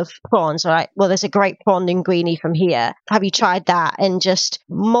really love prawns. All right, well, there's a great prawn linguine from here. Have you tried that? And just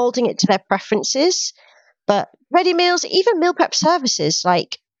molding it to their preferences. But ready meals, even meal prep services,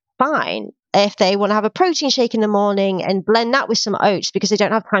 like fine. If they want to have a protein shake in the morning and blend that with some oats because they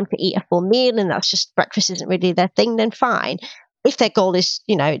don't have time to eat a full meal and that's just breakfast isn't really their thing, then fine. If their goal is,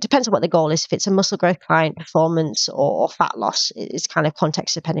 it depends on what their goal is. If it's a muscle growth client, performance or fat loss, it's kind of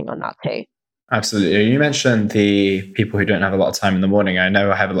context depending on that too. Absolutely. You mentioned the people who don't have a lot of time in the morning. I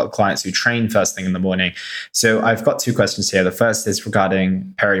know I have a lot of clients who train first thing in the morning. So I've got two questions here. The first is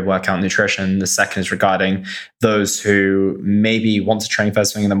regarding peri-workout nutrition. The second is regarding those who maybe want to train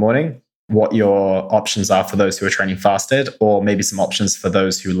first thing in the morning, what your options are for those who are training fasted, or maybe some options for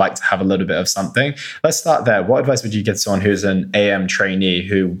those who like to have a little bit of something. Let's start there. What advice would you give to someone who's an AM trainee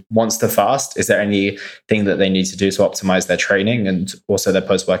who wants to fast? Is there anything that they need to do to optimize their training and also their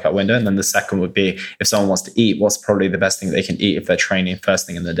post-workout window? And then the second would be, if someone wants to eat, what's probably the best thing they can eat if they're training first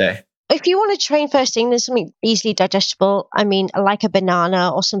thing in the day? if you want to train first thing, there's something easily digestible. I mean, like a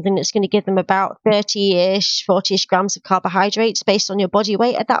banana or something that's going to give them about 30-ish, 40-ish grams of carbohydrates based on your body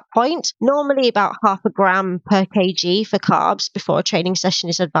weight at that point. Normally about half a gram per kg for carbs before a training session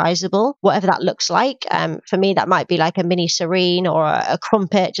is advisable, whatever that looks like. For me, that might be like a mini serene or a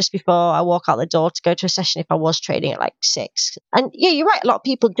crumpet just before I walk out the door to go to a session if I was training at like 6. And yeah, you're right, a lot of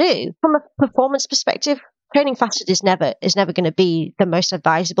people do. From a performance perspective, training fasted is never going to be the most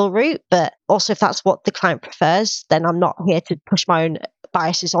advisable route, but also if that's what the client prefers, then I'm not here to push my own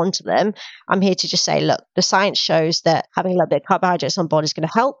biases onto them. I'm here to just say, look, the science shows that having a little bit of carbohydrates on board is going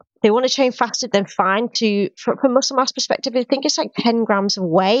to help. If they want to train fasted, then fine. From muscle mass perspective, I think it's like 10 grams of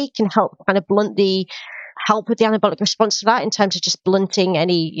whey can help kind of help with the anabolic response to that in terms of just blunting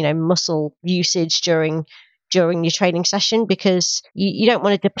any, muscle usage during your training session, because you don't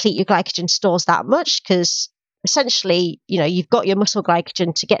want to deplete your glycogen stores that much, because essentially, you've got your muscle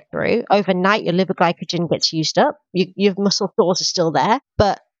glycogen to get through. Overnight, your liver glycogen gets used up. Your muscle stores are still there,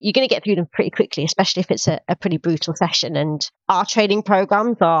 but you're going to get through them pretty quickly, especially if it's a pretty brutal session. And our training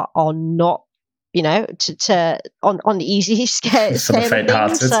programs are not, on the easy scale. For the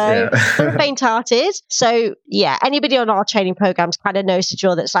faint-hearted. For the faint-hearted. So yeah, anybody on our training programs kind of knows the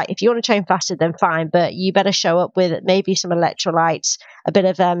drill. That's like, if you want to train fasted, then fine, but you better show up with maybe some electrolytes, a bit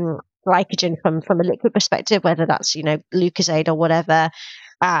of glycogen from a liquid perspective, whether that's Lucozade or whatever,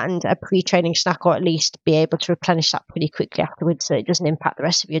 and a pre-training snack, or at least be able to replenish that pretty quickly afterwards so it doesn't impact the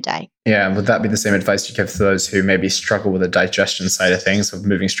rest of your day. Yeah, would that be the same advice you give to those who maybe struggle with the digestion side of things, of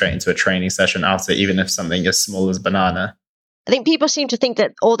moving straight into a training session after, even if something as small as banana? I think people seem to think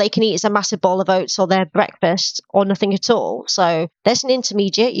that all they can eat is a massive bowl of oats or their breakfast or nothing at all. So there's an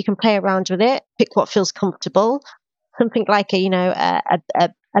intermediate. You can play around with it, pick what feels comfortable. Something like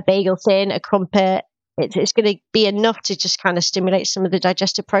a bagel thin, a crumpet. It's going to be enough to just kind of stimulate some of the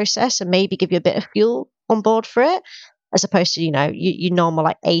digestive process and maybe give you a bit of fuel on board for it, as opposed to, your normal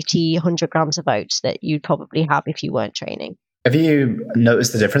like 80, 100 grams of oats that you'd probably have if you weren't training. Have you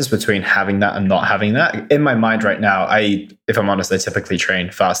noticed the difference between having that and not having that? In my mind right now, if I'm honest, I typically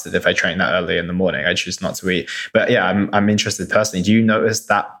train fasted. If I train that early in the morning, I choose not to eat. But yeah, I'm interested personally. Do you notice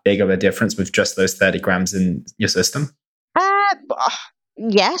that big of a difference with just those 30 grams in your system?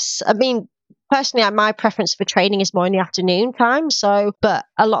 Yes. I mean, personally, my preference for training is more in the afternoon time. So, but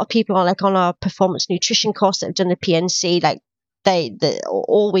a lot of people are like on our performance nutrition course that have done the PNC, like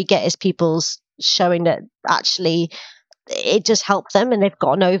all we get is people's showing that actually it does help them, and they've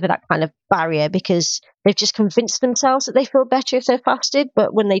gotten over that kind of barrier because they've just convinced themselves that they feel better if they're fasted.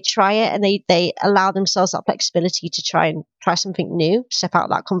 But when they try it and they allow themselves that flexibility to try something new, step out of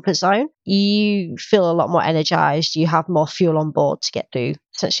that comfort zone, you feel a lot more energized. You have more fuel on board to get through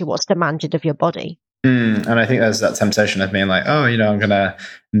essentially what's demanded of your body. And I think there's that temptation of being like, I'm going to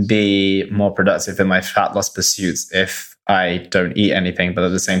be more productive in my fat loss pursuits if I don't eat anything. But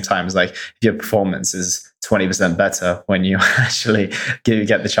at the same time, it's like your performance is 20% better when you actually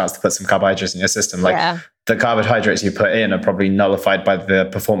get the chance to put some carbohydrates in your system. The carbohydrates you put in are probably nullified by the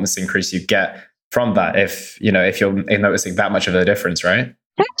performance increase you get from that. If you're noticing that much of a difference, right?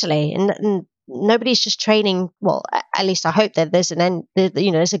 Totally. And nobody's just training. Well, at least I hope that there's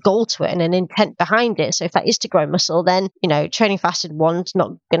there's a goal to it and an intent behind it. So if that is to grow muscle, then, training fasted one's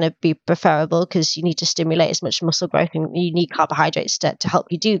not going to be preferable because you need to stimulate as much muscle growth and you need carbohydrates to help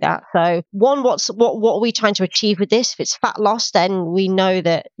you do that. So what are we trying to achieve with this? If it's fat loss, then we know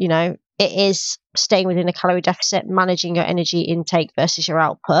that, it is staying within a calorie deficit, managing your energy intake versus your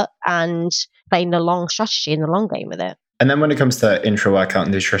output, and playing the long strategy in the long game with it. And then when it comes to intra-workout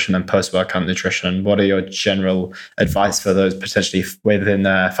nutrition and post-workout nutrition, what are your general advice for those potentially within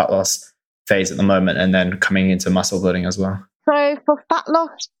the fat loss phase at the moment and then coming into muscle building as well? So for fat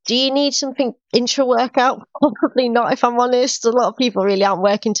loss, do you need something intra-workout? Probably not, if I'm honest. A lot of people really aren't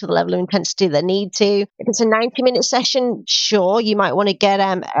working to the level of intensity they need to. If it's a 90-minute session, sure, you might want to get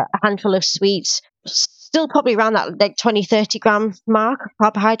a handful of sweets. Still probably around that like 20, 30 gram mark of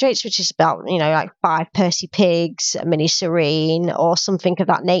carbohydrates, which is about, like 5 Percy Pigs, a mini serene or something of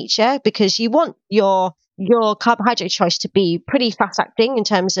that nature, because you want your carbohydrate choice to be pretty fast acting in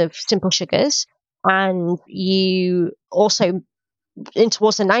terms of simple sugars. And you also, in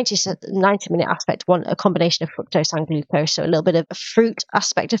towards the 90-minute aspect, want a combination of fructose and glucose. So a little bit of a fruit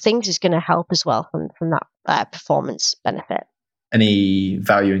aspect of things is going to help as well from that performance benefit. any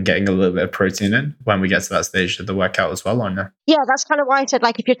value in getting a little bit of protein in when we get to that stage of the workout as well, or no? Yeah, that's kind of why I said,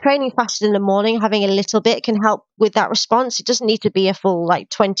 like, if you're training fasted in the morning, having a little bit can help with that response. It doesn't need to be a full, like,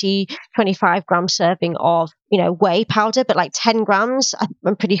 20, 25 gram serving of, whey powder, but like 10 grams,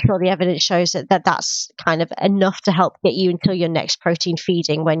 I'm pretty sure the evidence shows that that's kind of enough to help get you until your next protein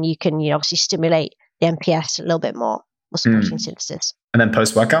feeding, when you can, obviously stimulate the MPS a little bit more, muscle protein synthesis. And then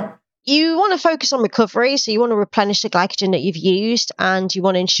post-workout? You want to focus on recovery, so you want to replenish the glycogen that you've used, and you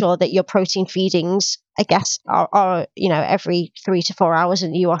want to ensure that your protein feedings, I guess, are every 3 to 4 hours,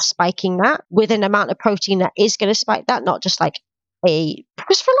 and you are spiking that with an amount of protein that is going to spike that, not just like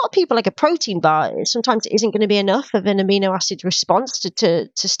because for a lot of people, like a protein bar, sometimes it isn't going to be enough of an amino acid response to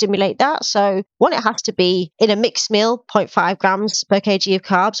stimulate that. So one, it has to be in a mixed meal, 0.5 grams per kg of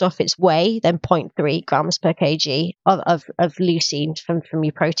carbs, or if it's whey, then 0.3 grams per kg of leucine from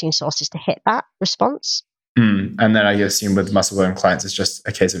your protein sources to hit that response. And then I assume with muscle building clients, it's just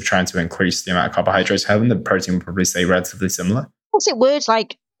a case of trying to increase the amount of carbohydrates having. The protein will probably stay relatively similar. Yes, it would.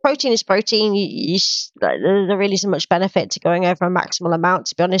 Like, protein is protein. There really isn't much benefit to going over a maximal amount.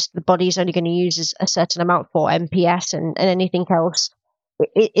 To be honest, the body is only going to use a certain amount for MPS, and anything else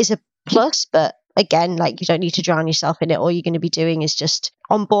it is a plus. But again, like, you don't need to drown yourself in it. All you're going to be doing is just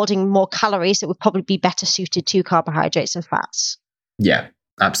onboarding more calories that would probably be better suited to carbohydrates and fats. Yeah.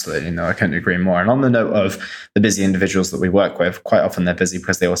 Absolutely. No, I couldn't agree more. And on the note of the busy individuals that we work with, quite often they're busy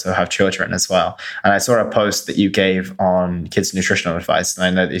because they also have children as well. And I saw a post that you gave on kids' nutritional advice. And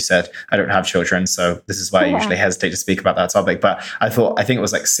I know that you said, I don't have children, so this is why I usually hesitate to speak about that topic. But I think it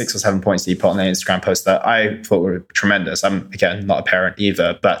was like 6 or 7 points that you put on the Instagram post that I thought were tremendous. I'm, again, not a parent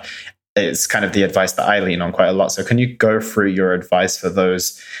either, but it's kind of the advice that I lean on quite a lot. So can you go through your advice for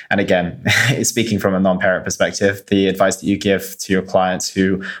those? And again, speaking from a non-parent perspective, the advice that you give to your clients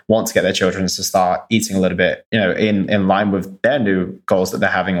who want to get their children to start eating a little bit, in line with their new goals that they're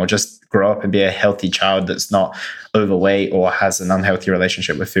having, or just grow up and be a healthy child that's not overweight or has an unhealthy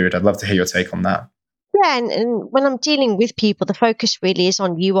relationship with food. I'd love to hear your take on that. Yeah, and when I'm dealing with people, the focus really is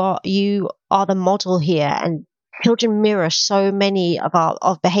on you are the model here, and children mirror so many of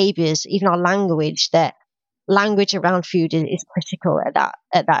our behaviors, even our language. That language around food is critical at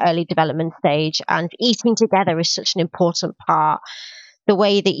that early development stage, and eating together is such an important part. The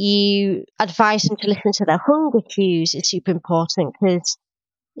way that you advise them to listen to their hunger cues is super important, because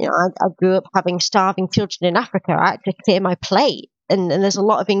I grew up having starving children in Africa. I had to clear my plate. And there's a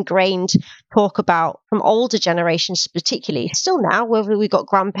lot of ingrained talk about, from older generations particularly, still now, whether we've got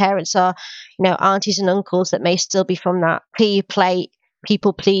grandparents or, aunties and uncles that may still be from that clear your plate,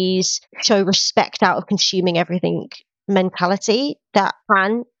 people please, show respect out of consuming everything mentality that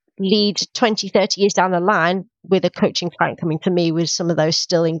can lead 20, 30 years down the line with a coaching client coming to me with some of those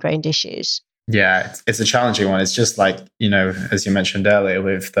still ingrained issues. Yeah, it's a challenging one. It's just like, as you mentioned earlier,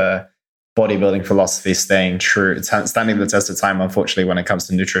 with the bodybuilding philosophy staying true, standing the test of time, unfortunately, when it comes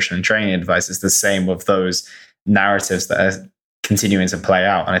to nutrition and training advice. It's the same with those narratives that are continuing to play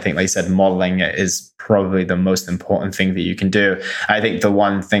out. And I think, like you said, modeling it is probably the most important thing that you can do. I think the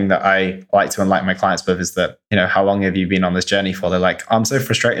one thing that I like to enlighten my clients with is that, how long have you been on this journey for? They're like, I'm so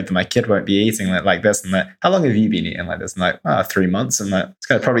frustrated that my kid won't be eating like this. And how long have you been eating like this? And 3 months. And it's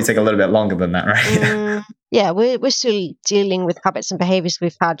going to probably take a little bit longer than that, right? Yeah, we're still dealing with habits and behaviors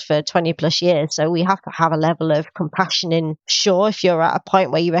we've had for 20 plus years. So we have to have a level of compassion in. Sure, if you're at a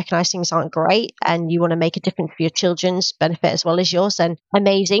point where you recognize things aren't great and you want to make a difference for your children's benefit as well as yours, then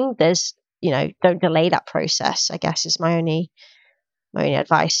amazing. There's, don't delay that process, I guess, is my only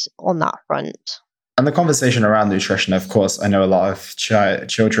advice on that front. And the conversation around nutrition, of course, I know a lot of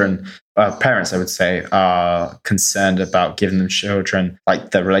children, parents, I would say, are concerned about giving them children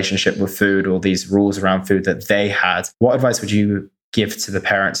like the relationship with food or these rules around food that they had. What advice would you give to the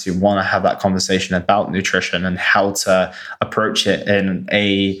parents who want to have that conversation about nutrition and how to approach it in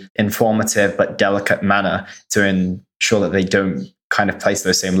a informative but delicate manner to ensure that they don't kind of place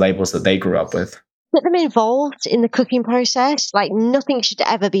those same labels that they grew up with? Get them involved in the cooking process. Like, nothing should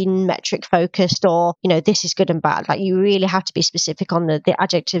ever be metric focused or, this is good and bad. Like, you really have to be specific on the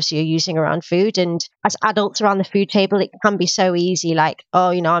adjectives you're using around food. And as adults around the food table, it can be so easy. Like,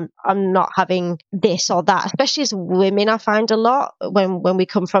 I'm not having this or that, especially as women. I find a lot when we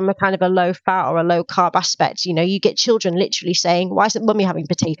come from a kind of a low fat or a low carb aspect, you get children literally saying, why isn't mummy having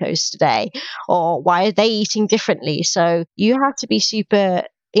potatoes today? Or why are they eating differently? So you have to be super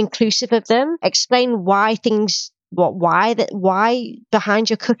inclusive of them, explain why things why behind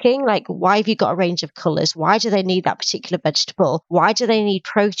your cooking? Like, why have you got a range of colors? Why do they need that particular vegetable? Why do they need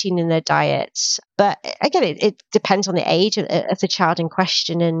protein in their diets? But again, it depends on the age of the child in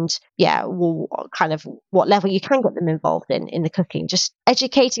question, and kind of what level you can get them involved in the cooking. Just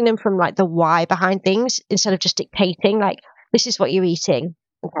educating them from like the why behind things instead of just dictating like, this is what you're eating.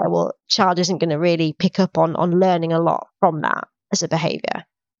 Okay, well, child isn't going to really pick up on learning a lot from that as a behavior.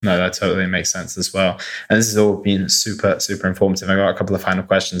 No, that totally makes sense as well. And this has all been super, super informative. I got a couple of final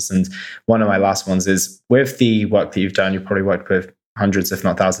questions. And one of my last ones is, with the work that you've done, you've probably worked with hundreds, if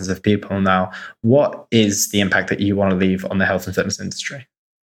not thousands of people now. What is the impact that you want to leave on the health and fitness industry?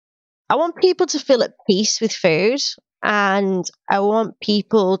 I want people to feel at peace with food. And I want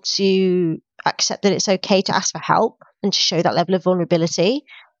people to accept that it's okay to ask for help and to show that level of vulnerability.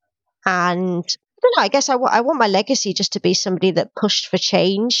 And I don't know, I guess I want my legacy just to be somebody that pushed for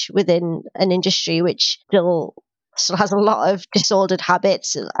change within an industry which still has a lot of disordered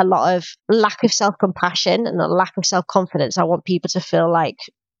habits, a lot of lack of self-compassion and a lack of self-confidence. I want people to feel like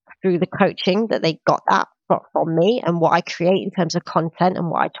through the coaching that they got that from me and what I create in terms of content and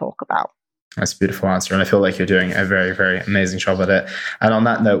what I talk about. That's a beautiful answer. And I feel like you're doing a very, very amazing job at it. And on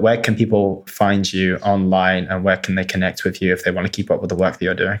that note, where can people find you online and where can they connect with you if they want to keep up with the work that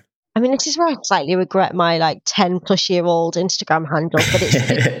you're doing? I mean, this is where I slightly regret my 10-plus-year-old Instagram handle, but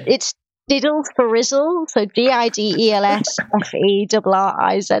it's Diddles for Rizzle, so DIDELSFERRIZLE.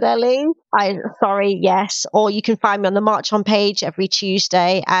 Sorry, yes. Or you can find me on the March On page every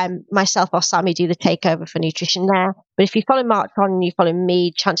Tuesday. Myself or Sammy do the takeover for nutrition there. But if you follow March On and you follow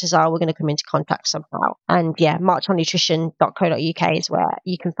me, chances are we're going to come into contact somehow. And yeah, marchonnutrition.co.uk is where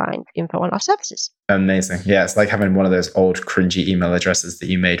you can find info on our services. Amazing. Yeah, it's like having one of those old cringy email addresses that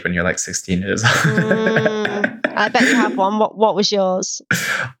you made when you're like 16 years old. I bet you have one. What was yours?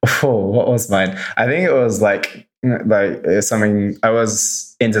 Oh, what was mine? I think it was like something. I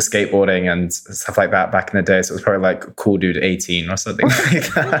was into skateboarding and stuff like that back in the day. So it was probably like Cool Dude 18 or something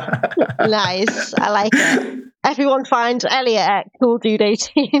like that. Nice. I like it. Everyone finds Elliot at Cool Dude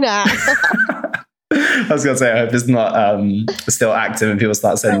 18 at. I was going to say, I hope it's not still active and people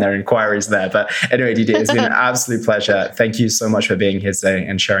start sending their inquiries there. But anyway, Didi, it's been an absolute pleasure. Thank you so much for being here today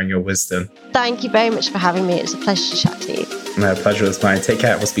and sharing your wisdom. Thank you very much for having me. It's a pleasure to chat to you. My pleasure was mine. Take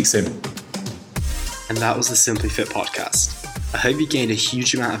care. We'll speak soon. And that was the Simply Fit podcast. I hope you gained a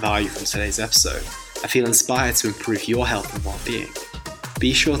huge amount of value from today's episode. I feel inspired to improve your health and well-being.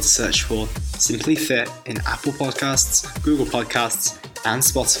 Be sure to search for Simply Fit in Apple Podcasts, Google Podcasts, and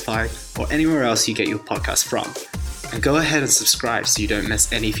Spotify, or anywhere else you get your podcast from. And go ahead and subscribe so you don't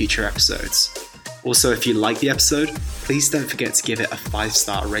miss any future episodes. Also, if you like the episode, please don't forget to give it a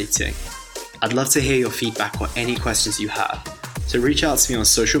 5-star rating. I'd love to hear your feedback or any questions you have. So reach out to me on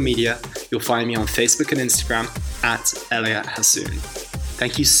social media. You'll find me on Facebook and Instagram at Elliot Hassoun.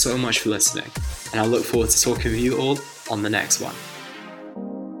 Thank you so much for listening, and I look forward to talking with you all on the next one.